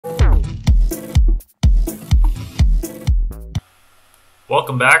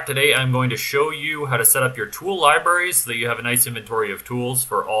Welcome back. Today I'm going to show you how to set up your tool libraries so that you have a nice inventory of tools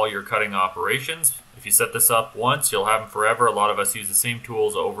for all your cutting operations. If you set this up once, you'll have them forever. A lot of us use the same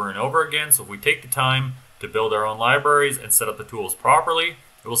tools over and over again, so if we take the time to build our own libraries and set up the tools properly,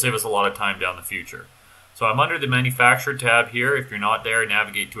 it will save us a lot of time down the future. So I'm under the Manufacturer tab here. If you're not there,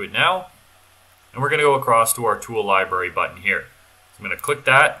 navigate to it now. And we're going to go across to our Tool Library button here. So I'm going to click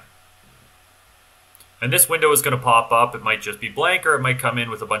that. And this window is going to pop up. It might just be blank or it might come in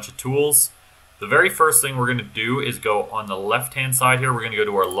with a bunch of tools. The very first thing we're going to do is go on the left-hand side here. We're going to go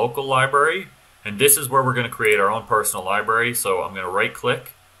to our local library. And this is where we're going to create our own personal library. So I'm going to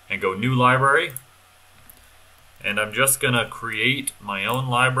right-click and go New Library. And I'm just going to create my own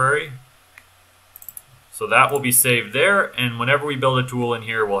library. So that will be saved there. And whenever we build a tool in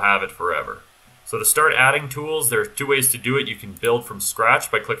here, we'll have it forever. So to start adding tools, there's two ways to do it. You can build from scratch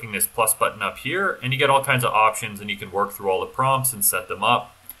by clicking this plus button up here, and you get all kinds of options and you can work through all the prompts and set them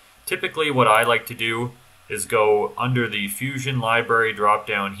up. Typically what I like to do is go under the Fusion Library drop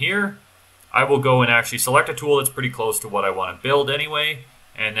down here. I will go and actually select a tool that's pretty close to what I want to build anyway,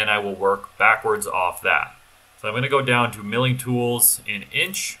 and then I will work backwards off that. So I'm going to go down to Milling Tools in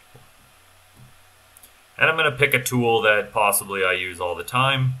Inch, and I'm going to pick a tool that possibly I use all the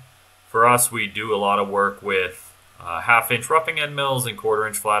time. For us, we do a lot of work with half-inch roughing end mills and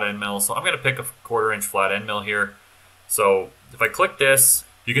quarter-inch flat end mills. So I'm going to pick a quarter-inch flat end mill here. So if I click this,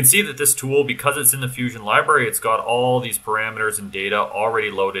 you can see that this tool, because it's in the Fusion library, it's got all these parameters and data already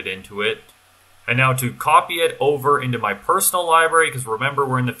loaded into it. And now to copy it over into my personal library, because remember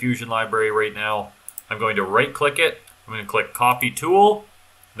we're in the Fusion library right now, I'm going to right-click it. I'm going to click Copy Tool.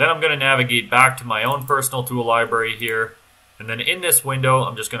 Then I'm going to navigate back to my own personal tool library here. And then in this window,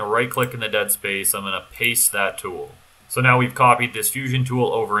 I'm just going to right-click in the dead space. I'm going to paste that tool. So now we've copied this Fusion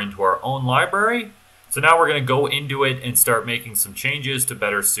tool over into our own library. So now we're going to go into it and start making some changes to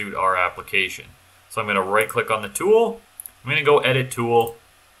better suit our application. So I'm going to right-click on the tool. I'm going to go Edit Tool.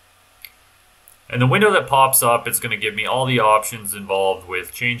 And the window that pops up, it's going to give me all the options involved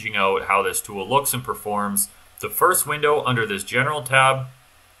with changing out how this tool looks and performs. The first window under this General tab,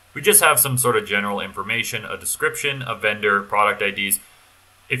 we just have some sort of general information, a description, a vendor, product IDs.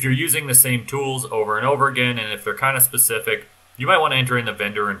 If you're using the same tools over and over again, and if they're kind of specific, you might want to enter in the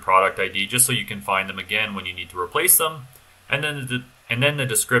vendor and product ID just so you can find them again when you need to replace them. And then the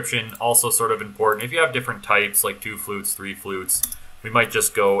description, also sort of important. If you have different types, like 2 flutes, 3 flutes, we might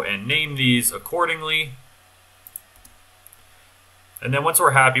just go and name these accordingly. And then once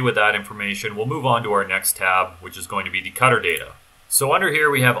we're happy with that information, we'll move on to our next tab, which is going to be the cutter data. So under here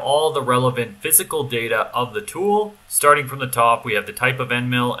we have all the relevant physical data of the tool. Starting from the top, we have the type of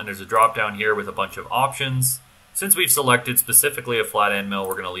end mill, and there's a drop down here with a bunch of options. Since we've selected specifically a flat end mill,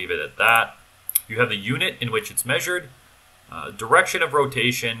 we're going to leave it at that. You have the unit in which it's measured, direction of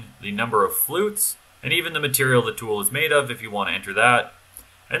rotation, the number of flutes, and even the material the tool is made of if you want to enter that.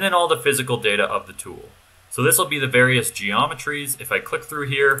 And then all the physical data of the tool. So this will be the various geometries. If I click through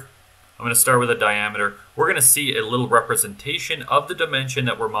here, I'm going to start with a diameter. We're going to see a little representation of the dimension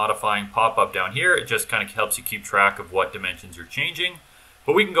that we're modifying pop up down here. It just kind of helps you keep track of what dimensions you're changing.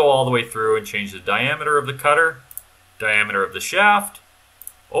 But we can go all the way through and change the diameter of the cutter, diameter of the shaft,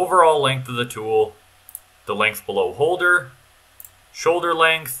 overall length of the tool, the length below holder, shoulder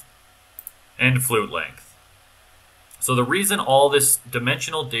length, and flute length. So the reason all this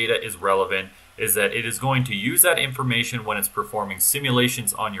dimensional data is relevant is that it is going to use that information when it's performing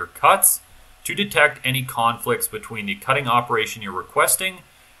simulations on your cuts to detect any conflicts between the cutting operation you're requesting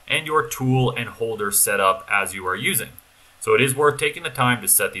and your tool and holder setup as you are using. So it is worth taking the time to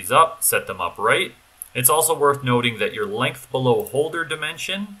set these up, set them up right. It's also worth noting that your length below holder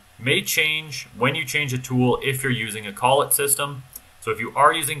dimension may change when you change a tool if you're using a collet system. So if you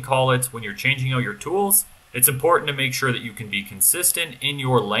are using collets when you're changing out your tools, it's important to make sure that you can be consistent in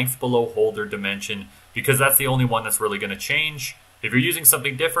your length below holder dimension, because that's the only one that's really going to change. If you're using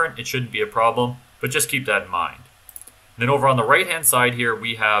something different, it shouldn't be a problem, but just keep that in mind. And then over on the right hand side here,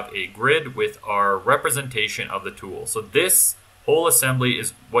 we have a grid with our representation of the tool. So this whole assembly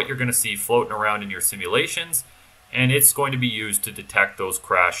is what you're going to see floating around in your simulations, and it's going to be used to detect those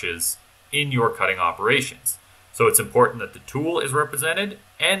crashes in your cutting operations. So it's important that the tool is represented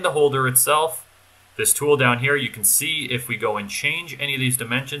and the holder itself. This tool down here, you can see if we go and change any of these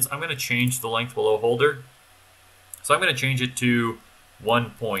dimensions, I'm going to change the length below holder. So I'm going to change it to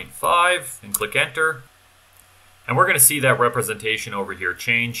 1.5 and click enter. And we're going to see that representation over here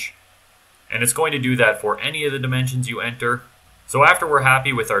change. And it's going to do that for any of the dimensions you enter. So after we're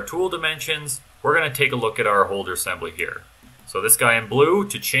happy with our tool dimensions, we're going to take a look at our holder assembly here. So this guy in blue,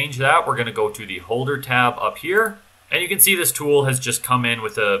 to change that, we're going to go to the holder tab up here. And you can see this tool has just come in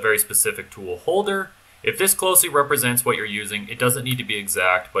with a very specific tool holder. If this closely represents what you're using, it doesn't need to be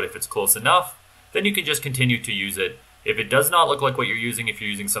exact, but if it's close enough, then you can just continue to use it. If it does not look like what you're using, if you're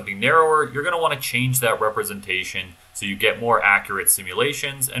using something narrower, you're going to want to change that representation so you get more accurate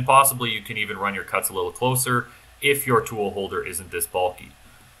simulations, and possibly you can even run your cuts a little closer if your tool holder isn't this bulky.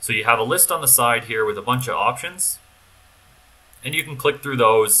 So you have a list on the side here with a bunch of options, and you can click through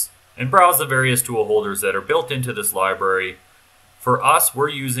those and browse the various tool holders that are built into this library. For us, we're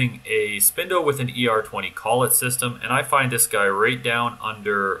using a spindle with an ER20 collet system, and I find this guy right down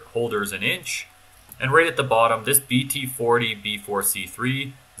under holders an inch. And right at the bottom, this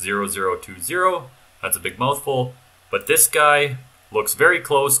BT40B4C30020, that's a big mouthful, but this guy looks very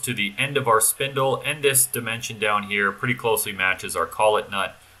close to the end of our spindle, and this dimension down here pretty closely matches our collet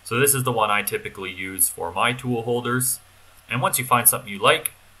nut. So this is the one I typically use for my tool holders. And once you find something you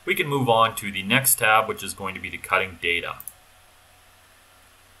like, we can move on to the next tab, which is going to be the cutting data.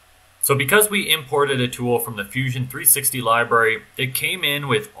 So because we imported a tool from the Fusion 360 library, it came in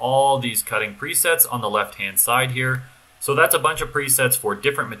with all these cutting presets on the left-hand side here. So that's a bunch of presets for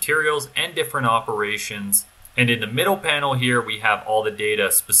different materials and different operations. And in the middle panel here, we have all the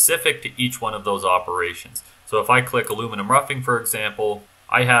data specific to each one of those operations. So if I click aluminum roughing, for example,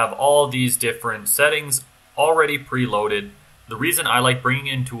 I have all these different settings already preloaded. The reason I like bringing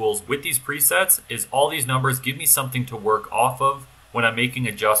in tools with these presets is all these numbers give me something to work off of when I'm making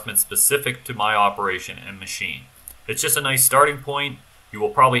adjustments specific to my operation and machine. It's just a nice starting point. You will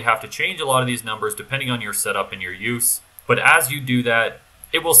probably have to change a lot of these numbers depending on your setup and your use. But as you do that,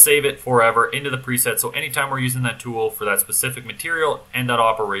 it will save it forever into the preset. So anytime we're using that tool for that specific material and that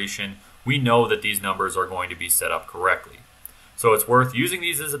operation, we know that these numbers are going to be set up correctly. So it's worth using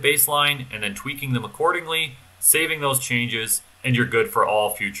these as a baseline and then tweaking them accordingly, saving those changes, and you're good for all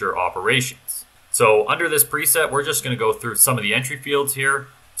future operations. So under this preset, we're just going to go through some of the entry fields here.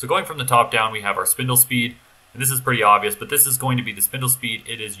 So going from the top down, we have our spindle speed. And this is pretty obvious, but this is going to be the spindle speed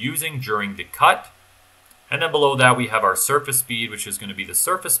it is using during the cut. And then below that, we have our surface speed, which is going to be the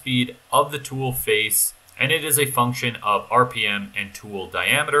surface speed of the tool face. And it is a function of RPM and tool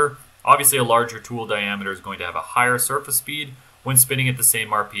diameter. Obviously, a larger tool diameter is going to have a higher surface speed when spinning at the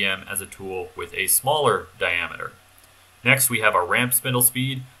same RPM as a tool with a smaller diameter. Next, we have our ramp spindle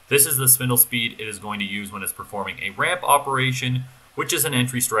speed. This is the spindle speed it is going to use when it's performing a ramp operation, which is an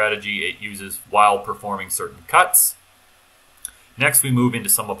entry strategy it uses while performing certain cuts. Next, we move into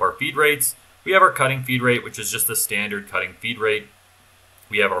some of our feed rates. We have our cutting feed rate, which is just the standard cutting feed rate.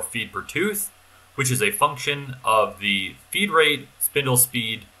 We have our feed per tooth, which is a function of the feed rate, spindle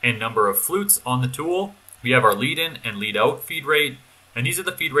speed, and number of flutes on the tool. We have our lead in and lead out feed rate, and these are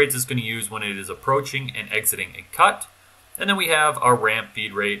the feed rates it's going to use when it is approaching and exiting a cut. And then we have our ramp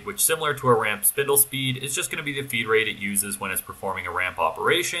feed rate, which similar to a ramp spindle speed is just going to be the feed rate it uses when it's performing a ramp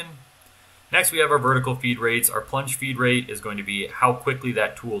operation. Next, we have our vertical feed rates. Our plunge feed rate is going to be how quickly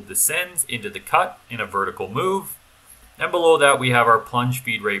that tool descends into the cut in a vertical move. And below that, we have our plunge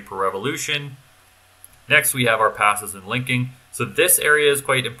feed rate per revolution. Next, we have our passes and linking. So this area is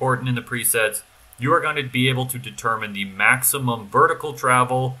quite important in the presets. You are going to be able to determine the maximum vertical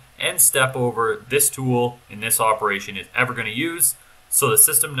travel and step over this tool in this operation is ever going to use. So the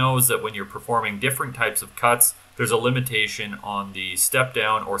system knows that when you're performing different types of cuts, there's a limitation on the step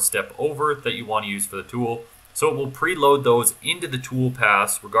down or step over that you want to use for the tool. So it will preload those into the tool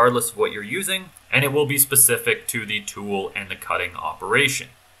pass regardless of what you're using, and it will be specific to the tool and the cutting operation.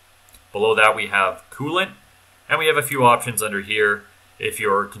 Below that, we have coolant, and we have a few options under here. If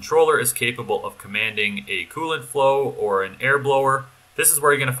your controller is capable of commanding a coolant flow or an air blower, this is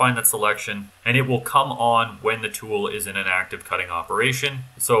where you're going to find that selection, and it will come on when the tool is in an active cutting operation.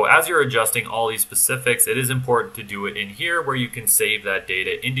 So as you're adjusting all these specifics, it is important to do it in here where you can save that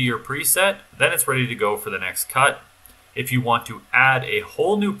data into your preset. Then it's ready to go for the next cut. If you want to add a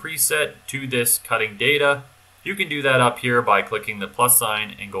whole new preset to this cutting data, you can do that up here by clicking the plus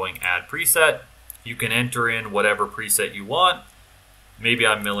sign and going add preset. You can enter in whatever preset you want. Maybe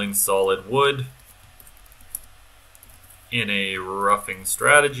I'm milling solid wood in a roughing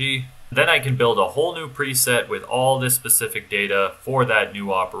strategy. Then I can build a whole new preset with all this specific data for that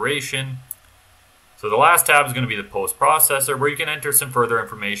new operation. So the last tab is going to be the post processor, where you can enter some further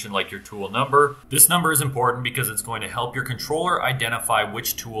information like your tool number. This number is important because it's going to help your controller identify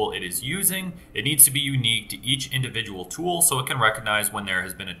which tool it is using. It needs to be unique to each individual tool so it can recognize when there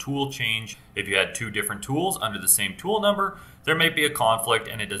has been a tool change. If you had two different tools under the same tool number, there may be a conflict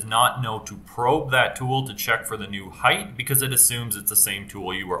and it does not know to probe that tool to check for the new height because it assumes it's the same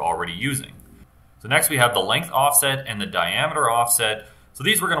tool you were already using. So next we have the length offset and the diameter offset. So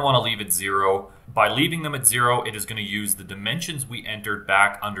these we're going to want to leave at 0. By leaving them at 0, it is going to use the dimensions we entered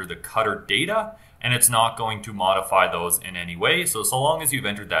back under the cutter data, and it's not going to modify those in any way. So long as you've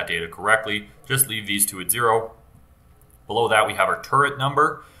entered that data correctly, just leave these two at 0. Below that, we have our turret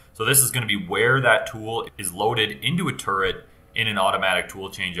number. So this is going to be where that tool is loaded into a turret in an automatic tool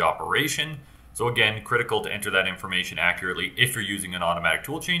change operation. So again, critical to enter that information accurately if you're using an automatic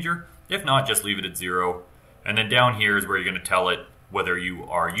tool changer. If not, just leave it at 0. And then down here is where you're going to tell it whether you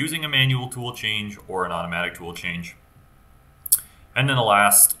are using a manual tool change or an automatic tool change. And then the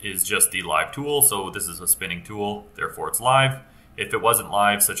last is just the live tool. So this is a spinning tool, therefore it's live. If it wasn't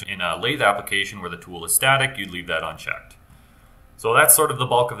live, such in a lathe application where the tool is static, you'd leave that unchecked. So that's sort of the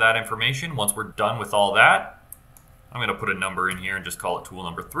bulk of that information. Once we're done with all that, I'm going to put a number in here and just call it tool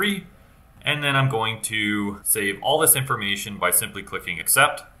number 3. And then I'm going to save all this information by simply clicking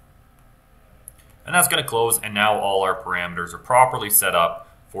accept. And that's going to close, and now all our parameters are properly set up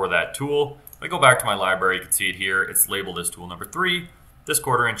for that tool. If I go back to my library, you can see it here. It's labeled as tool number 3, this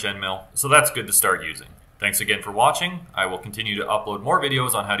 1/4 inch end mill. So that's good to start using. Thanks again for watching. I will continue to upload more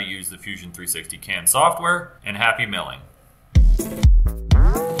videos on how to use the Fusion 360 CAM software, and happy milling.